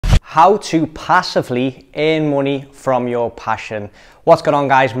how to passively earn money from your passion. What's going on,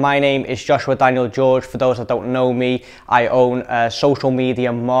 guys? My name is Joshua Daniel George. For those that don't know me, I own a social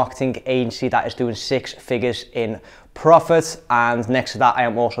media marketing agency that is doing 6 figures in profit, and next to that I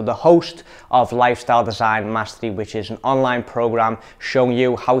am also the host of Lifestyle Design Mastery, which is an online program showing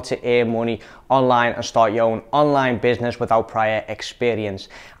you how to earn money online and start your own online business without prior experience.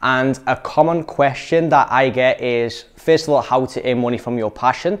 And a common question that I get is, first of all, how to earn money from your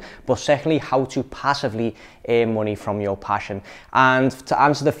passion, but secondly, how to passively earn money from your passion. And to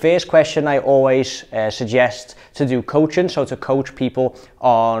answer the first question, I always suggest to do coaching, so to coach people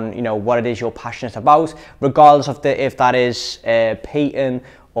on what it is you're passionate about, regardless of if that is painting,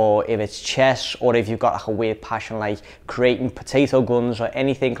 or if it's chess, or if you've got like a weird passion like creating potato guns or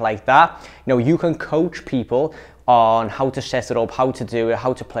anything like that. You can coach people on how to set it up, how to do it,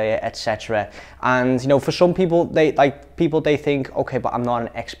 how to play it, etc. And for some people, they think, okay, but I'm not an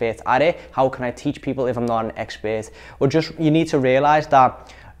expert at it. How can I teach people if I'm not an expert? Well, you need to realize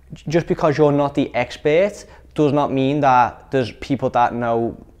that just because you're not the expert does not mean that there's people that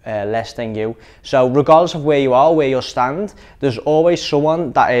know less than you. So regardless of where you are, where you stand, there's always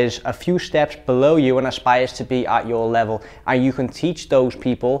someone that is a few steps below you and aspires to be at your level, and you can teach those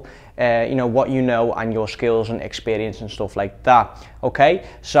people what you know and your skills and experience and stuff like that. Okay,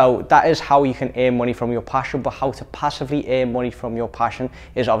 so that is how you can earn money from your passion, but how to passively earn money from your passion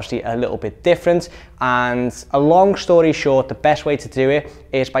is obviously a little bit different. And a long story short, the best way to do it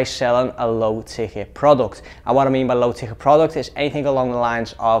is by selling a low ticket product. And what I mean by low ticket product is anything along the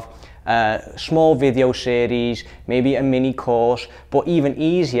lines of small video series, maybe a mini course, but even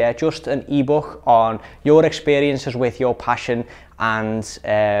easier, just an ebook on your experiences with your passion, and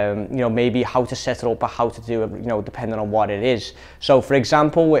maybe how to set it up or how to do it, depending on what it is. So for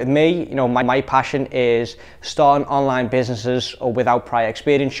example, with me, my passion is starting online businesses or without prior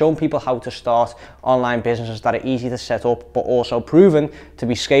experience, showing people how to start online businesses that are easy to set up, but also proven to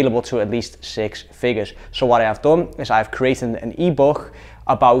be scalable to at least 6 figures. So what I have done is I've created an ebook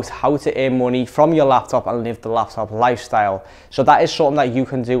about how to earn money from your laptop and live the laptop lifestyle. So that is something that you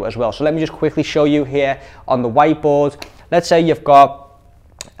can do as well. So let me just quickly show you here on the whiteboard. Let's say you've got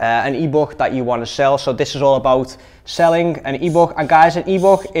an ebook that you want to sell. So this is all about selling an ebook. And guys, an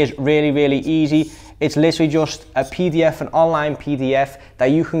ebook is really, really easy. It's literally just a PDF, an online PDF that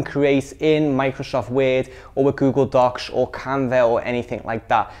you can create in Microsoft Word or with Google Docs or Canva or anything like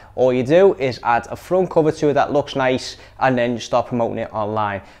that. All you do is add a front cover to it that looks nice, and then you start promoting it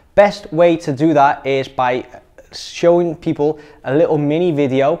online. Best way to do that is by showing people a little mini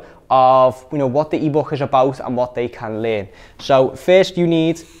video of what the ebook is about and what they can learn. So first you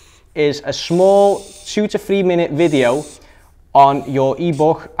need is a small 2 to 3 minute video on your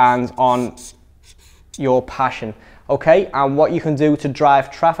ebook and on your passion. Okay, and what you can do to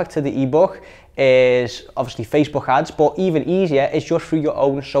drive traffic to the ebook is obviously Facebook ads, but even easier is just through your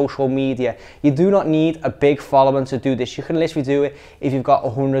own social media. You do not need a big following to do this. You can literally do it if you've got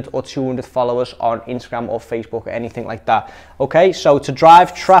 100 or 200 followers on Instagram or Facebook or anything like that. Okay, so to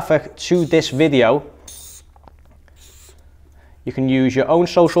drive traffic to this video, you can use your own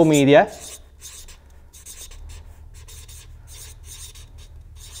social media.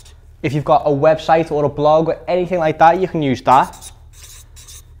 If you've got a website or a blog or anything like that, you can use that.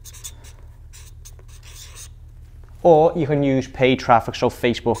 Or you can use paid traffic, so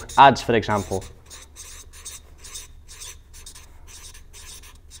Facebook ads, for example.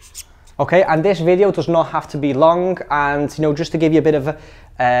 Okay, and this video does not have to be long, and just to give you a bit of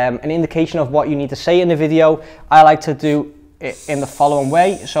an indication of what you need to say in the video, I like to do it in the following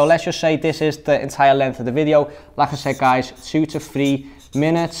way. So let's just say this is the entire length of the video. Like I said, guys, 2 to 3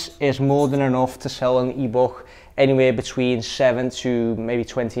 minutes is more than enough to sell an ebook anywhere between $7 to maybe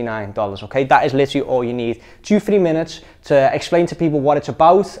 $29. Okay, that is literally all you need. 2-3 minutes to explain to people what it's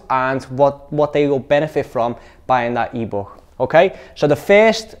about and what they will benefit from buying that ebook. Okay, so the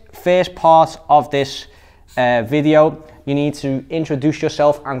first part of this video, you need to introduce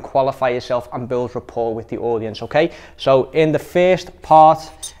yourself and qualify yourself and build rapport with the audience. Okay, so in the first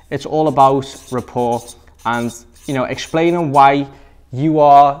part, it's all about rapport and explaining why you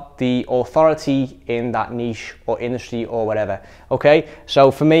are the authority in that niche or industry or whatever. Okay,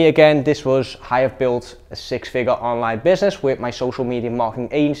 so for me, again, this was I have built a 6-figure online business with my social media marketing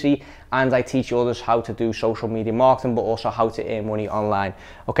agency, and I teach others how to do social media marketing, but also how to earn money online.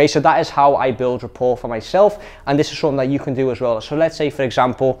 Okay, so that is how I build rapport for myself, and this is something that you can do as well. So let's say, for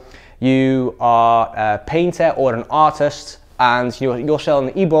example, you are a painter or an artist, and you're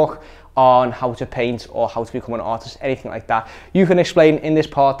selling an ebook on how to paint or how to become an artist, anything like that. You can explain in this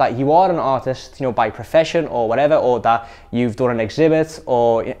part that you are an artist, you know, by profession or whatever, or that you've done an exhibit,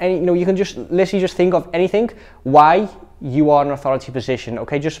 or any, you know, you can just literally just think of anything why you are in an authority position.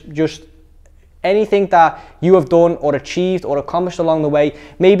 Okay, just anything that you have done or achieved or accomplished along the way.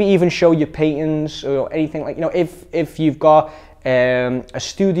 Maybe even show your paintings or anything, like, you know, if you've got a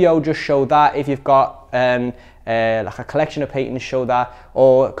studio, just show that. If you've got like a collection of paintings, show that.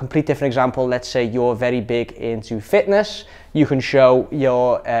 Or a complete different example, let's say you're very big into fitness, you can show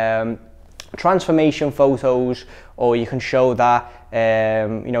your transformation photos, or you can show that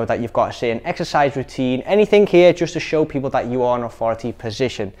you know, that you've got a certain exercise routine, anything here just to show people that you are in an authority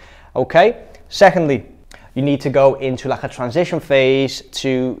position. Okay, secondly, you need to go into like a transition phase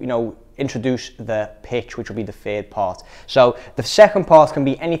to, you know, introduce the pitch, which will be the third part. So the second part can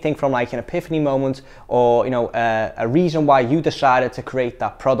be anything from like an epiphany moment, or, you know, a reason why you decided to create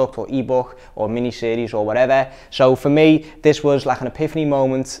that product or ebook or mini series or whatever. So for me, this was like an epiphany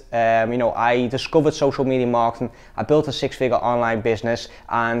moment. You know, I discovered social media marketing, I built a 6-figure online business,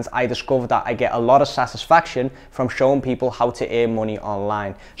 and I discovered that I get a lot of satisfaction from showing people how to earn money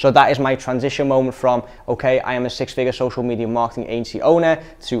online. So that is my transition moment from, okay, I am a 6-figure social media marketing agency owner,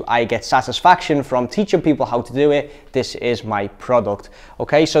 to I get satisfaction from teaching people how to do it. This is my product.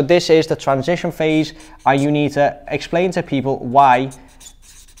 Okay, so this is the transition phase, and you need to explain to people why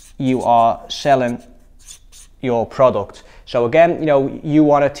you are selling your product. So again, you know, you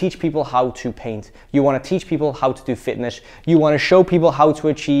want to teach people how to paint, you want to teach people how to do fitness, you want to show people how to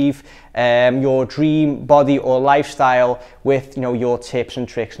achieve your dream body or lifestyle with, you know, your tips and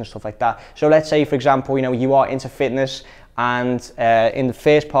tricks and stuff like that. So let's say, for example, you know, you are into fitness, and in the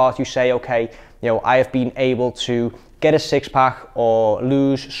first part you say, okay, you know, I have been able to get a six-pack or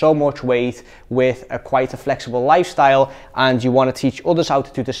lose so much weight with quite a flexible lifestyle, and you want to teach others how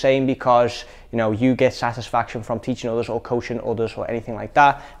to do the same, because, you know, you get satisfaction from teaching others or coaching others or anything like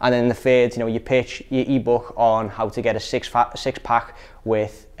that. And then in the third, you know, you pitch your ebook on how to get a six-pack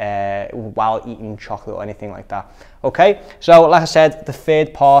with while eating chocolate or anything like that. Okay, so like I said, the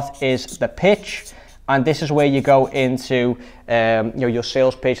third part is the pitch. And this is where you go into you know, your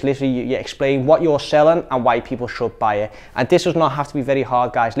sales pitch. Literally, you explain what you're selling and why people should buy it. And this does not have to be very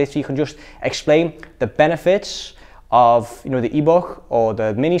hard, guys. Literally, you can just explain the benefits of, you know, the ebook or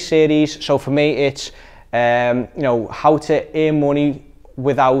the mini series. So for me, it's you know, how to earn money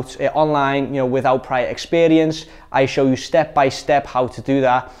without online, you know, without prior experience. I show you step by step how to do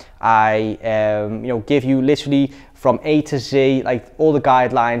that. I you know, give you literally from A to Z, like all the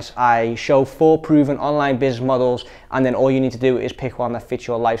guidelines. I show 4 proven online business models, and then all you need to do is pick one that fits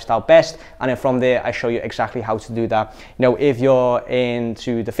your lifestyle best, and then from there I show you exactly how to do that. You know, if you're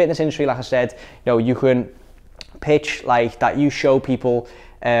into the fitness industry, like I said, you know, you can pitch like that. You show people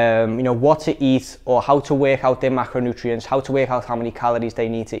you know, what to eat, or how to work out their macronutrients, how to work out how many calories they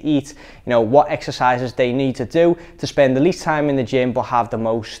need to eat, you know, what exercises they need to do to spend the least time in the gym but have the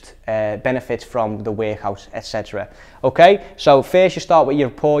most benefits from the workout, etc. Okay, so first you start with your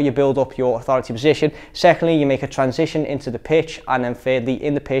rapport, you build up your authority position. Secondly, you make a transition into the pitch, and then thirdly,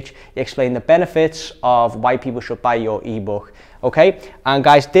 in the pitch, you explain the benefits of why people should buy your ebook. Okay, and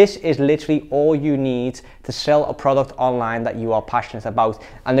guys, this is literally all you need to sell a product online that you are passionate about.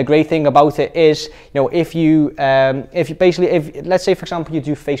 And the great thing about it is, you know, if let's say, for example, you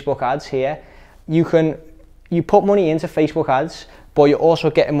do Facebook ads here, you put money into Facebook ads, but you're also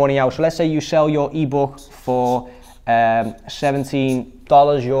getting money out. So let's say you sell your ebook for $17,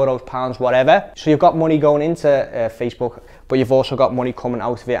 euros, pounds, whatever. So you've got money going into Facebook, but you've also got money coming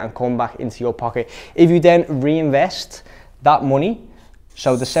out of it and coming back into your pocket. If you then reinvest that money,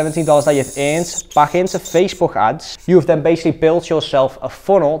 so the $17 that you've earned, back into Facebook ads, you've then basically built yourself a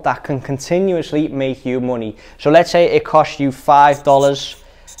funnel that can continuously make you money. So let's say it costs you $5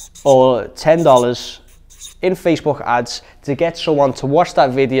 or $10 in Facebook ads to get someone to watch that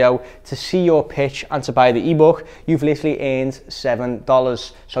video, to see your pitch, and to buy the ebook. You've literally earned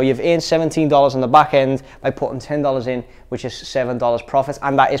 $7. So you've earned $17 on the back end by putting $10 in, which is $7 profit,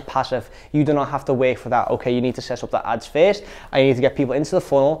 and that is passive. You do not have to wait for that. Okay, you need to set up the ads first, and you need to get people into the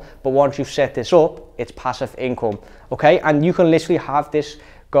funnel, but once you've set this up, it's passive income. Okay, and you can literally have this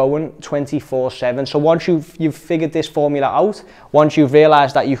going 24/7. So once you've figured this formula out, once you've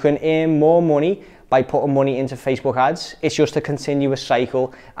realized that you can earn more money by putting money into Facebook ads, it's just a continuous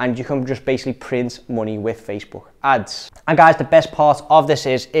cycle, and you can just basically print money with Facebook ads. And guys, the best part of this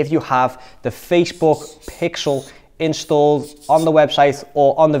is if you have the Facebook Pixel installed on the website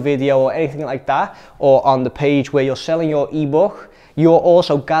or on the video or anything like that, or on the page where you're selling your ebook, You're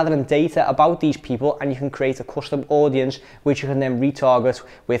also gathering data about these people, and you can create a custom audience which you can then retarget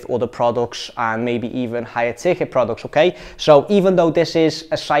with other products and maybe even higher ticket products, okay? So even though this is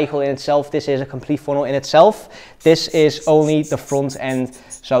a cycle in itself, this is a complete funnel in itself, this is only the front end.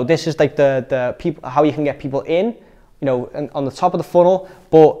 So this is like the people, how you can get people in, you know, on the top of the funnel,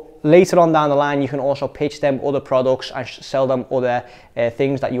 but later on down the line, you can also pitch them other products and sell them other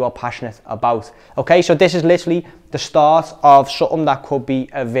things that you are passionate about. Okay, so this is literally the start of something that could be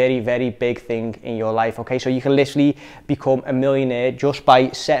a very, very big thing in your life. Okay, so you can literally become a millionaire just by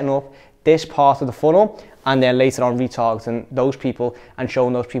setting up this part of the funnel and then later on retargeting those people and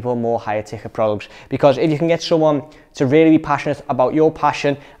showing those people more higher ticket products. Because if you can get someone to really be passionate about your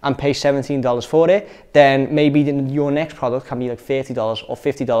passion and pay $17 for it, then maybe your next product can be like $30 or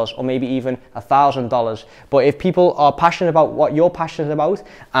 $50 or maybe even $1,000. But if people are passionate about what you're passionate about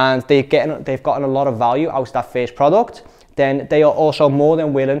and they've gotten a lot of value out of that first product, then they are also more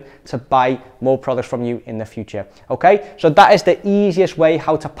than willing to buy more products from you in the future. Okay, so that is the easiest way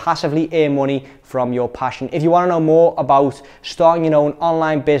how to passively earn money from your passion. If you want to know more about starting your own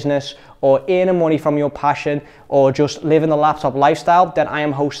online business or earning money from your passion or just living the laptop lifestyle, then I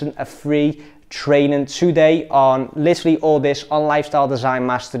am hosting a free training today on literally all this on lifestyle design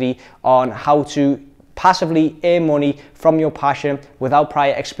mastery, on how to passively earn money from your passion without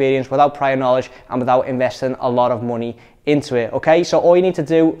prior experience, without prior knowledge, and without investing a lot of money into it. Okay, so all you need to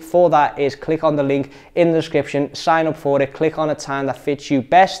do for that is click on the link in the description, sign up for it, click on a time that fits you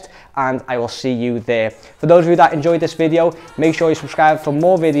best, and I will see you there. For those of you that enjoyed this video, make sure you subscribe for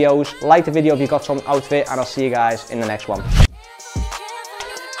more videos, like the video if you got something out of it, and I'll see you guys in the next one.